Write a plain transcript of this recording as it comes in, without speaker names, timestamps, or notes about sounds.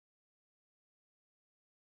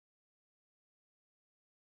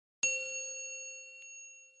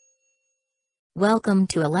Welcome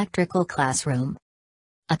to Electrical Classroom.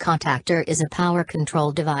 A contactor is a power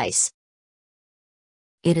control device.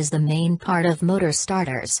 It is the main part of motor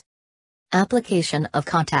starters. Application of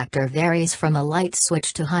contactor varies from a light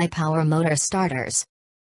switch to high-power motor starters.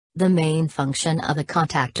 The main function of a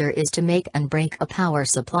contactor is to make and break a power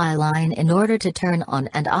supply line in order to turn on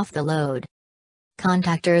and off the load.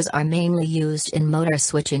 Contactors are mainly used in motor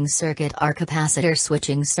switching circuit or capacitor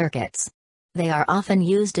switching circuits. They are often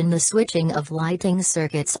used in the switching of lighting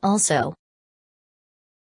circuits also.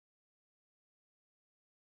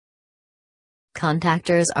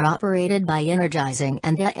 Contactors are operated by energizing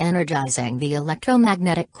and de-energizing the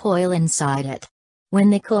electromagnetic coil inside it. When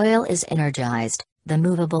the coil is energized, the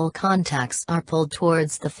movable contacts are pulled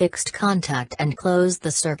towards the fixed contact and close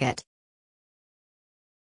the circuit.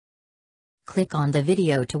 Click on the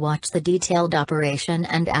video to watch the detailed operation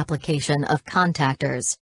and application of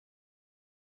contactors.